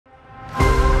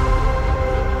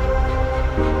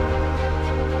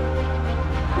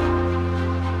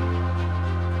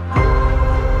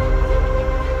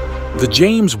The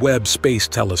James Webb Space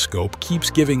Telescope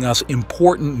keeps giving us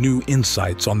important new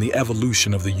insights on the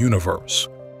evolution of the universe.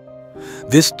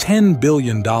 This $10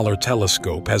 billion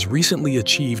telescope has recently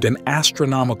achieved an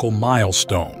astronomical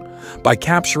milestone by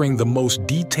capturing the most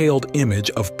detailed image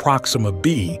of Proxima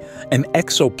b, an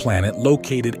exoplanet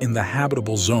located in the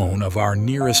habitable zone of our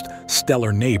nearest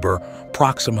stellar neighbor,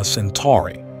 Proxima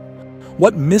Centauri.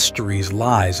 What mysteries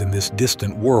lies in this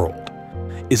distant world?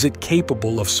 Is it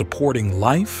capable of supporting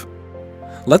life?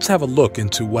 Let's have a look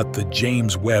into what the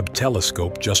James Webb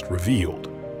Telescope just revealed.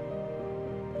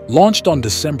 Launched on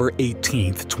December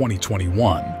 18,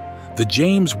 2021, the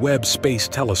James Webb Space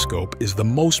Telescope is the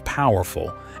most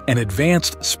powerful and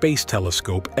advanced space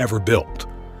telescope ever built.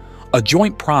 A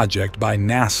joint project by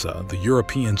NASA, the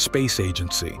European Space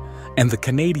Agency, and the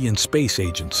Canadian Space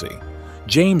Agency,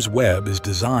 James Webb is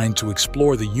designed to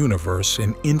explore the universe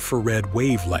in infrared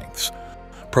wavelengths,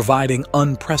 providing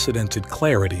unprecedented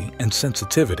clarity and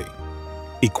sensitivity.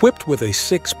 Equipped with a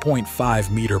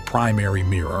 6.5-meter primary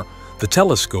mirror, the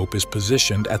telescope is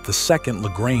positioned at the second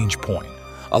Lagrange point,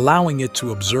 allowing it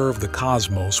to observe the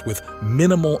cosmos with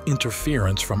minimal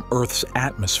interference from Earth's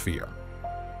atmosphere.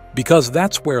 Because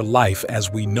that's where life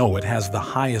as we know it has the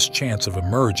highest chance of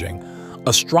emerging,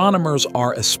 astronomers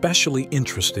are especially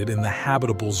interested in the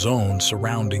habitable zone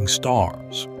surrounding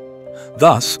stars.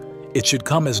 Thus, it should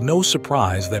come as no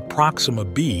surprise that Proxima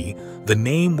b, the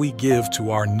name we give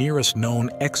to our nearest known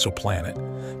exoplanet,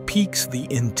 piques the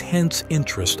intense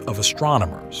interest of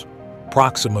astronomers.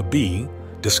 Proxima b,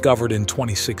 discovered in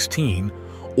 2016,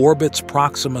 orbits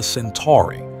Proxima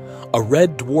Centauri, a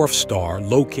red dwarf star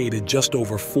located just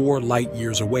over 4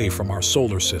 light-years away from our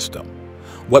solar system.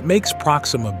 What makes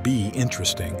Proxima b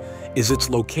interesting is its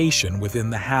location within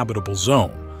the habitable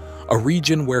zone, a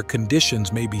region where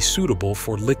conditions may be suitable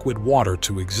for liquid water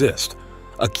to exist,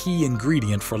 a key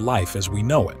ingredient for life as we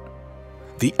know it.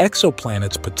 The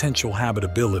exoplanet's potential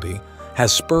habitability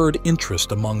has spurred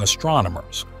interest among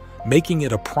astronomers, making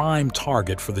it a prime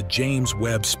target for the James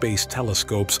Webb Space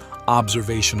Telescope's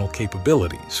observational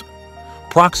capabilities.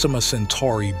 Proxima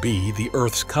Centauri b, the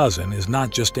Earth's cousin, is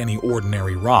not just any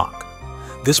ordinary rock.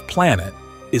 This planet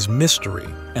is mystery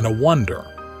and a wonder.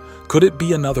 Could it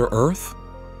be another Earth,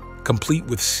 complete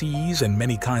with seas and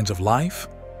many kinds of life?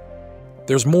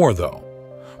 There's more, though.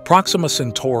 Proxima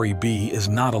Centauri b is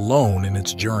not alone in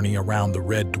its journey around the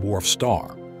red dwarf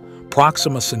star.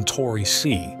 Proxima Centauri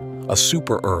c, a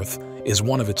super-Earth, is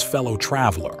one of its fellow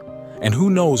traveler, and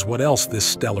who knows what else this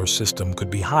stellar system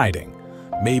could be hiding.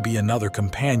 Maybe another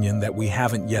companion that we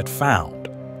haven't yet found.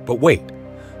 But wait,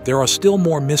 there are still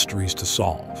more mysteries to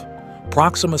solve.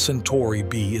 Proxima Centauri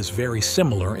b is very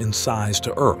similar in size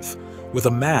to Earth, with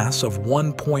a mass of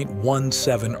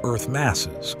 1.17 Earth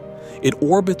masses. It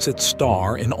orbits its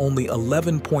star in only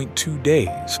 11.2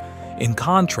 days, in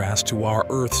contrast to our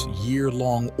Earth's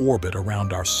year-long orbit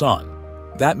around our Sun.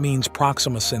 That means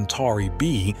Proxima Centauri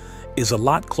b is a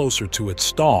lot closer to its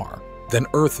star than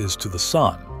Earth is to the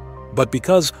Sun. But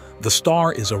because the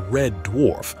star is a red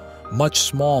dwarf, much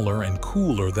smaller and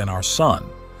cooler than our Sun,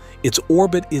 its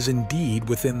orbit is indeed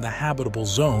within the habitable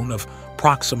zone of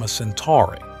Proxima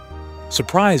Centauri.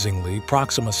 Surprisingly,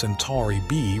 Proxima Centauri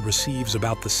b receives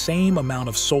about the same amount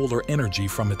of solar energy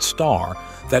from its star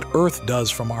that Earth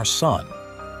does from our Sun.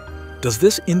 Does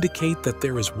this indicate that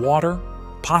there is water,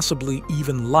 possibly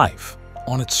even life,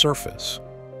 on its surface?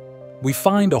 We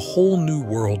find a whole new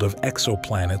world of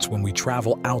exoplanets when we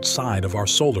travel outside of our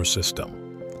solar system.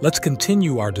 Let's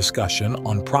continue our discussion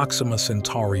on Proxima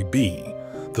Centauri b,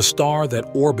 the star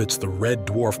that orbits the red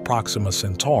dwarf Proxima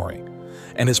Centauri,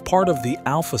 and is part of the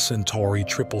Alpha Centauri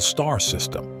triple star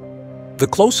system. The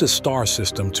closest star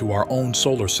system to our own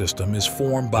solar system is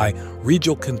formed by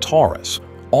Regal Centaurus,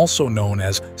 also known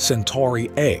as Centauri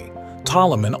A,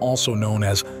 Ptolemy, also known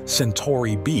as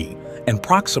Centauri b, and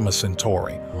Proxima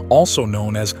Centauri, also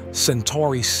known as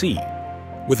Centauri c.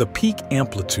 With a peak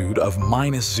amplitude of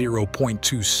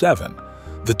 -0.27,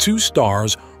 the two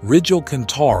stars Regal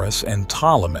Centaurus and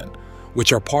Ptolemy,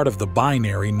 which are part of the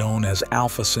binary known as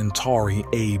Alpha Centauri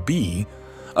AB,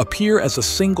 appear as a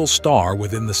single star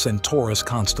within the Centaurus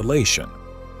constellation.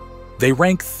 They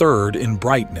rank third in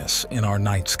brightness in our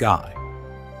night sky.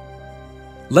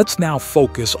 Let's now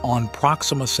focus on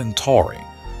Proxima Centauri,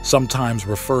 sometimes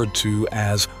referred to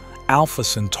as Alpha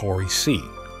Centauri c.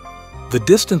 The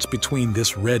distance between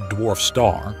this red dwarf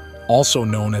star, also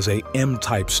known as a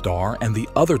M-type star, and the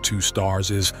other two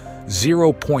stars is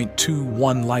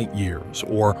 0.21 light-years,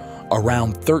 or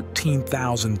around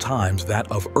 13,000 times that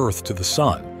of Earth to the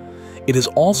Sun. It is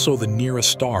also the nearest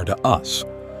star to us.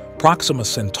 Proxima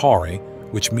Centauri,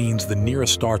 which means the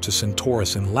nearest star to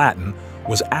Centaurus in Latin,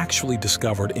 was actually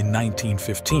discovered in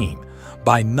 1915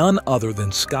 by none other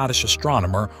than Scottish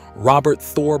astronomer Robert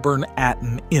Thorburn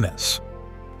Atten Innes.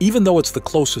 Even though it's the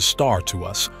closest star to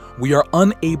us, we are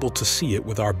unable to see it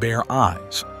with our bare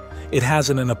eyes. It has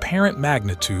an apparent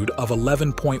magnitude of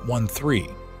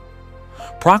 11.13.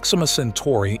 Proxima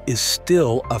Centauri is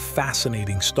still a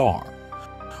fascinating star.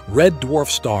 Red dwarf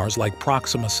stars like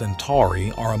Proxima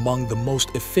Centauri are among the most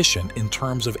efficient in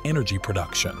terms of energy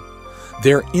production.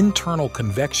 Their internal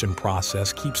convection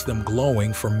process keeps them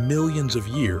glowing for millions of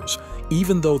years,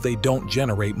 even though they don't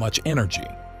generate much energy.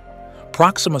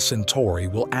 Proxima Centauri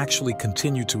will actually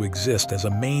continue to exist as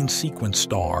a main sequence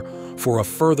star for a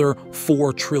further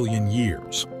 4 trillion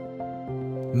years.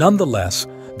 Nonetheless,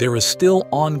 there is still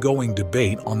ongoing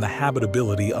debate on the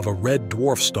habitability of a red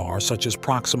dwarf star such as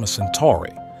Proxima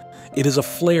Centauri. It is a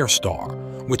flare star,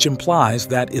 which implies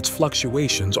that its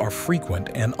fluctuations are frequent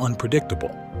and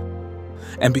unpredictable.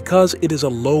 And because it is a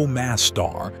low-mass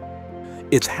star,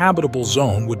 its habitable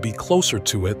zone would be closer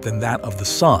to it than that of the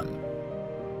Sun.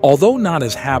 Although not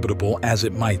as habitable as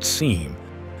it might seem,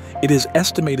 it is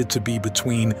estimated to be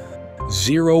between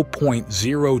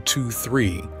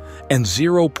 0.023 and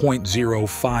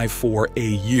 0.054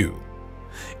 AU.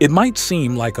 It might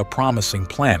seem like a promising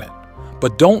planet,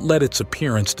 but don't let its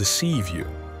appearance deceive you.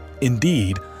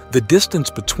 Indeed, the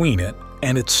distance between it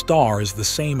and its star is the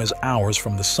same as ours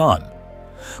from the Sun.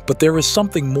 But there is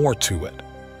something more to it.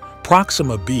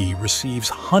 Proxima b receives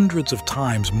hundreds of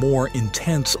times more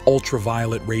intense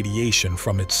ultraviolet radiation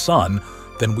from its Sun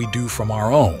than we do from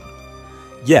our own.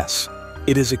 Yes,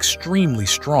 it is extremely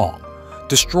strong,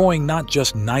 destroying not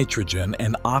just nitrogen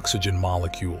and oxygen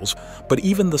molecules, but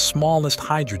even the smallest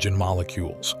hydrogen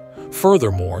molecules.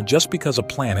 Furthermore, just because a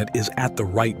planet is at the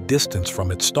right distance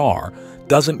from its star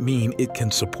doesn't mean it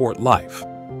can support life.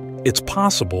 It's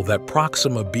possible that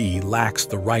Proxima b lacks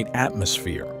the right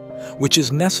atmosphere, which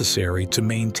is necessary to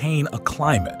maintain a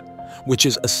climate, which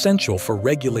is essential for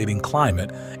regulating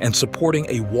climate and supporting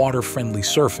a water-friendly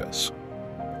surface.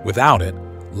 Without it,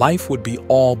 life would be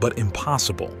all but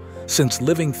impossible, since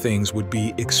living things would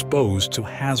be exposed to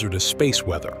hazardous space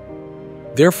weather.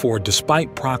 Therefore,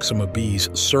 despite Proxima b's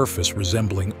surface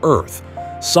resembling Earth,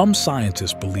 some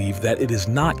scientists believe that it is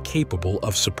not capable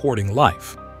of supporting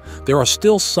life. There are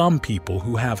still some people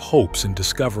who have hopes in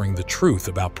discovering the truth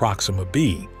about Proxima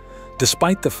b,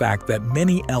 despite the fact that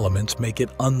many elements make it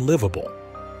unlivable.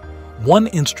 One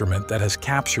instrument that has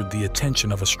captured the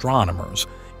attention of astronomers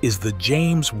is the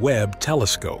James Webb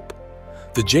Telescope.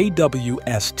 The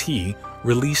jwst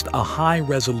released a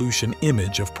high-resolution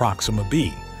image of Proxima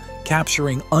b,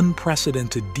 capturing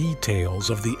unprecedented details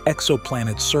of the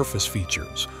exoplanet's surface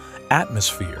features,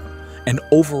 atmosphere, and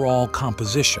overall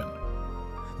composition.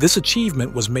 This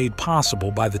achievement was made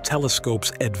possible by the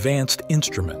telescope's advanced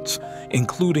instruments,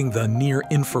 including the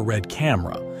near-infrared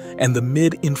camera and the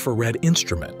mid-infrared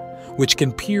instrument, which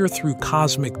can peer through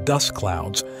cosmic dust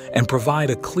clouds and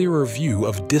provide a clearer view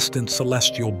of distant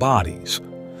celestial bodies.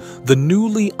 The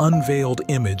newly unveiled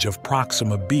image of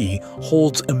Proxima b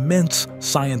holds immense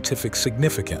scientific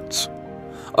significance.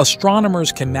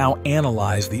 Astronomers can now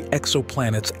analyze the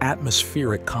exoplanet's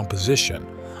atmospheric composition,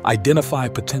 identify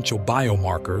potential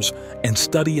biomarkers, and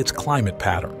study its climate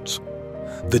patterns.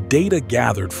 The data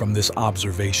gathered from this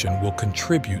observation will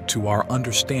contribute to our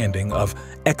understanding of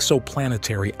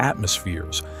exoplanetary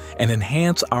atmospheres and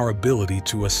enhance our ability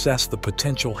to assess the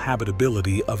potential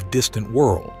habitability of distant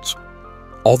worlds.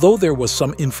 Although there was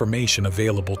some information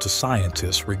available to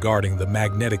scientists regarding the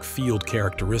magnetic field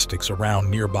characteristics around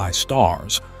nearby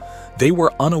stars, they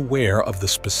were unaware of the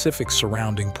specifics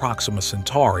surrounding Proxima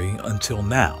Centauri until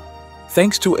now.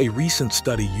 Thanks to a recent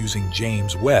study using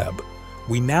James Webb,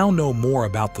 we now know more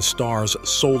about the star's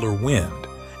solar wind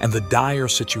and the dire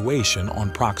situation on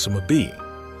Proxima b.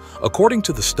 According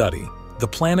to the study, the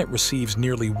planet receives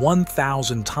nearly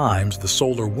 1,000 times the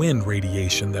solar wind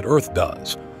radiation that Earth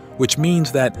does, which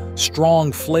means that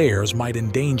strong flares might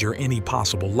endanger any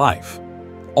possible life.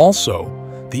 Also,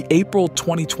 the April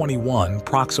 2021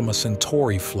 Proxima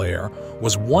Centauri flare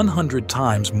was 100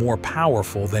 times more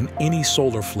powerful than any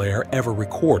solar flare ever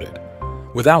recorded.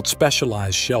 Without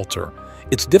specialized shelter,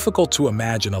 it's difficult to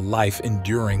imagine a life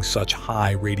enduring such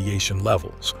high radiation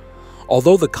levels.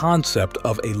 Although the concept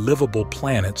of a livable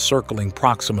planet circling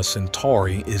Proxima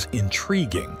Centauri is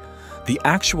intriguing, the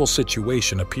actual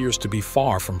situation appears to be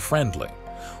far from friendly.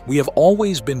 We have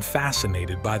always been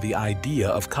fascinated by the idea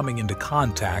of coming into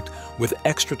contact with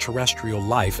extraterrestrial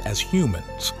life as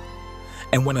humans.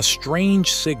 And when a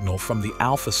strange signal from the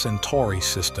Alpha Centauri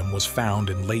system was found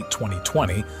in late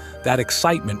 2020, that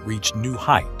excitement reached new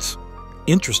heights.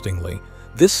 Interestingly,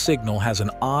 This signal has an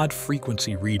odd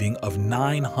frequency reading of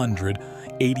 982.07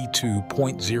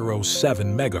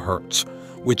 MHz,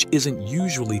 which isn't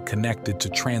usually connected to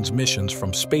transmissions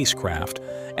from spacecraft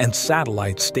and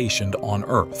satellites stationed on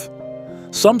Earth.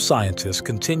 Some scientists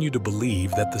continue to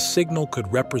believe that the signal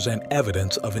could represent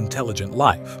evidence of intelligent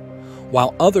life,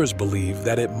 while others believe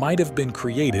that it might have been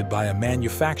created by a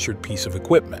manufactured piece of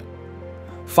equipment.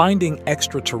 Finding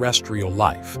extraterrestrial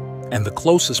life and the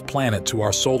closest planet to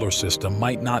our solar system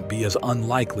might not be as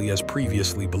unlikely as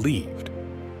previously believed.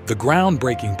 The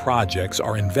groundbreaking projects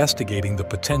are investigating the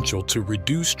potential to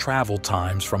reduce travel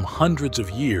times from hundreds of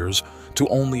years to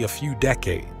only a few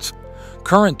decades.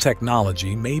 Current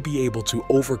technology may be able to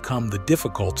overcome the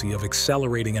difficulty of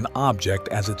accelerating an object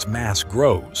as its mass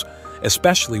grows,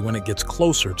 especially when it gets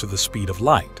closer to the speed of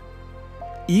light.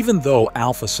 Even though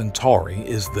Alpha Centauri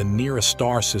is the nearest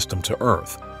star system to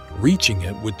Earth, reaching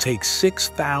it would take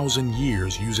 6,000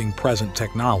 years using present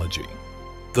technology.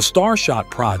 The Starshot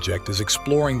project is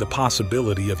exploring the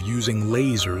possibility of using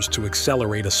lasers to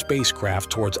accelerate a spacecraft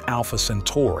towards Alpha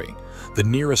Centauri, the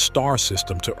nearest star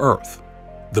system to Earth.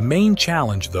 The main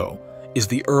challenge, though, is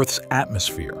the Earth's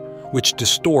atmosphere, which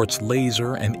distorts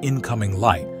laser and incoming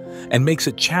light and makes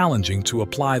it challenging to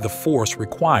apply the force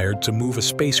required to move a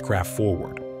spacecraft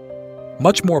forward.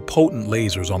 Much more potent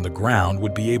lasers on the ground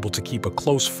would be able to keep a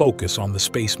close focus on the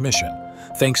space mission,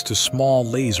 thanks to small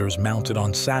lasers mounted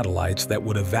on satellites that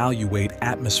would evaluate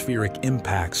atmospheric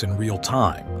impacts in real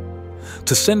time.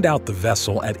 To send out the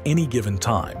vessel at any given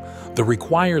time, the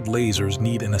required lasers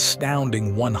need an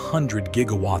astounding 100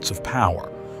 gigawatts of power,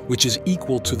 which is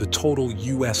equal to the total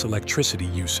US electricity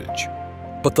usage.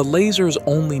 But the lasers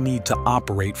only need to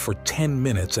operate for 10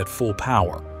 minutes at full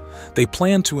power. They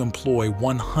plan to employ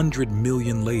 100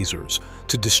 million lasers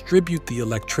to distribute the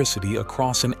electricity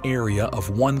across an area of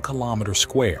 1 kilometer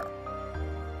square.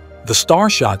 The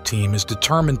Starshot team is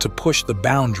determined to push the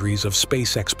boundaries of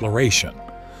space exploration.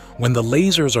 When the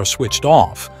lasers are switched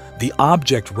off, the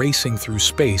object racing through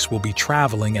space will be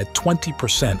traveling at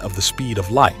 20% of the speed of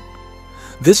light.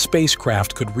 This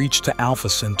spacecraft could reach to Alpha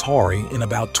Centauri in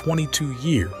about 22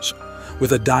 years,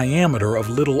 with a diameter of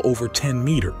little over 10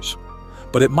 meters.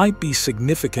 But it might be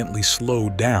significantly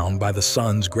slowed down by the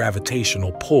sun's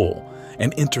gravitational pull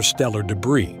and interstellar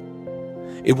debris.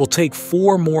 It will take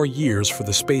 4 more years for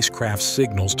the spacecraft's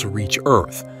signals to reach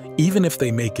Earth, even if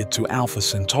they make it to Alpha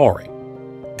Centauri.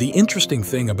 The interesting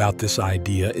thing about this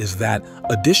idea is that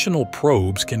additional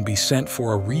probes can be sent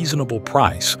for a reasonable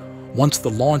price once the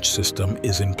launch system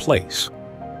is in place.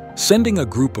 Sending a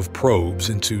group of probes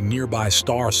into nearby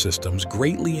star systems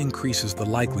greatly increases the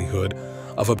likelihood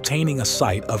of obtaining a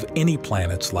sight of any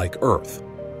planets like Earth.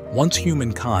 Once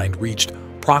humankind reached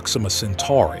Proxima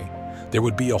Centauri, there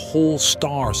would be a whole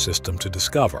star system to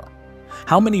discover.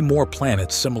 How many more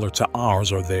planets similar to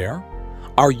ours are there?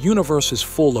 Our universe is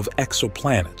full of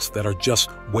exoplanets that are just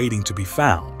waiting to be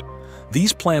found.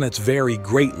 These planets vary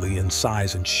greatly in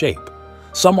size and shape.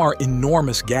 Some are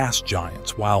enormous gas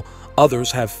giants, while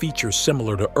others have features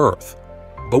similar to Earth.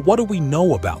 But what do we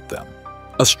know about them?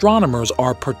 Astronomers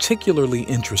are particularly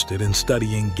interested in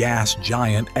studying gas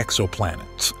giant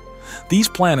exoplanets. These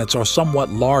planets are somewhat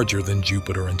larger than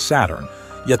Jupiter and Saturn,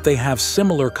 yet they have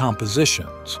similar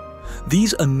compositions.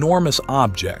 These enormous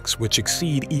objects, which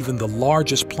exceed even the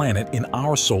largest planet in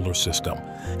our solar system,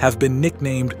 have been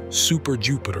nicknamed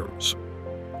super-Jupiters.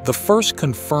 The first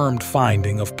confirmed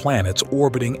finding of planets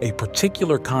orbiting a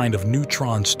particular kind of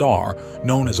neutron star,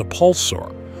 known as a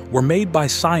pulsar, were made by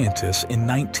scientists in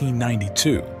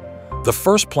 1992. The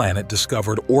first planet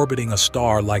discovered orbiting a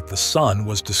star like the Sun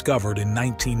was discovered in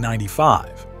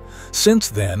 1995. Since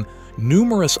then,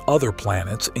 numerous other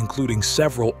planets, including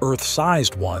several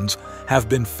Earth-sized ones, have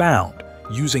been found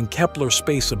using Kepler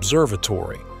Space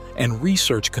Observatory and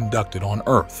research conducted on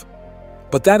Earth.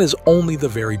 But that is only the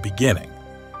very beginning.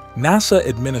 NASA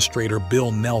Administrator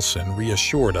Bill Nelson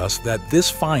reassured us that this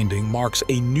finding marks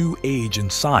a new age in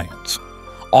science,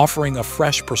 offering a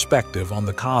fresh perspective on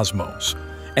the cosmos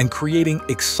and creating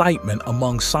excitement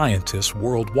among scientists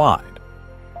worldwide.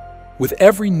 With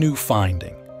every new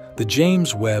finding, the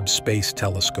James Webb Space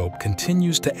Telescope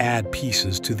continues to add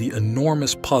pieces to the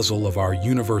enormous puzzle of our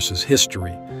universe's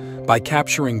history by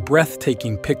capturing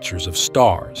breathtaking pictures of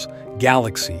stars,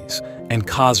 galaxies, and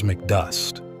cosmic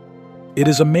dust. It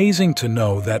is amazing to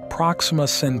know that Proxima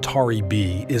Centauri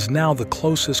b is now the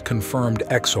closest confirmed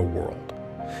exoworld.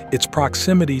 Its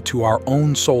proximity to our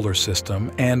own solar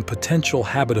system and potential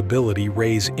habitability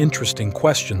raise interesting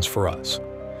questions for us.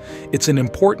 It's an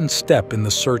important step in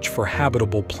the search for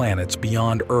habitable planets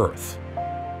beyond Earth.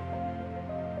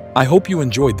 I hope you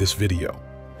enjoyed this video.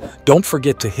 Don't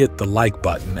forget to hit the like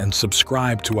button and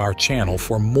subscribe to our channel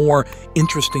for more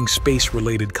interesting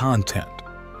space-related content.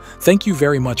 Thank you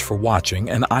very much for watching,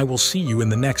 and I will see you in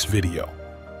the next video.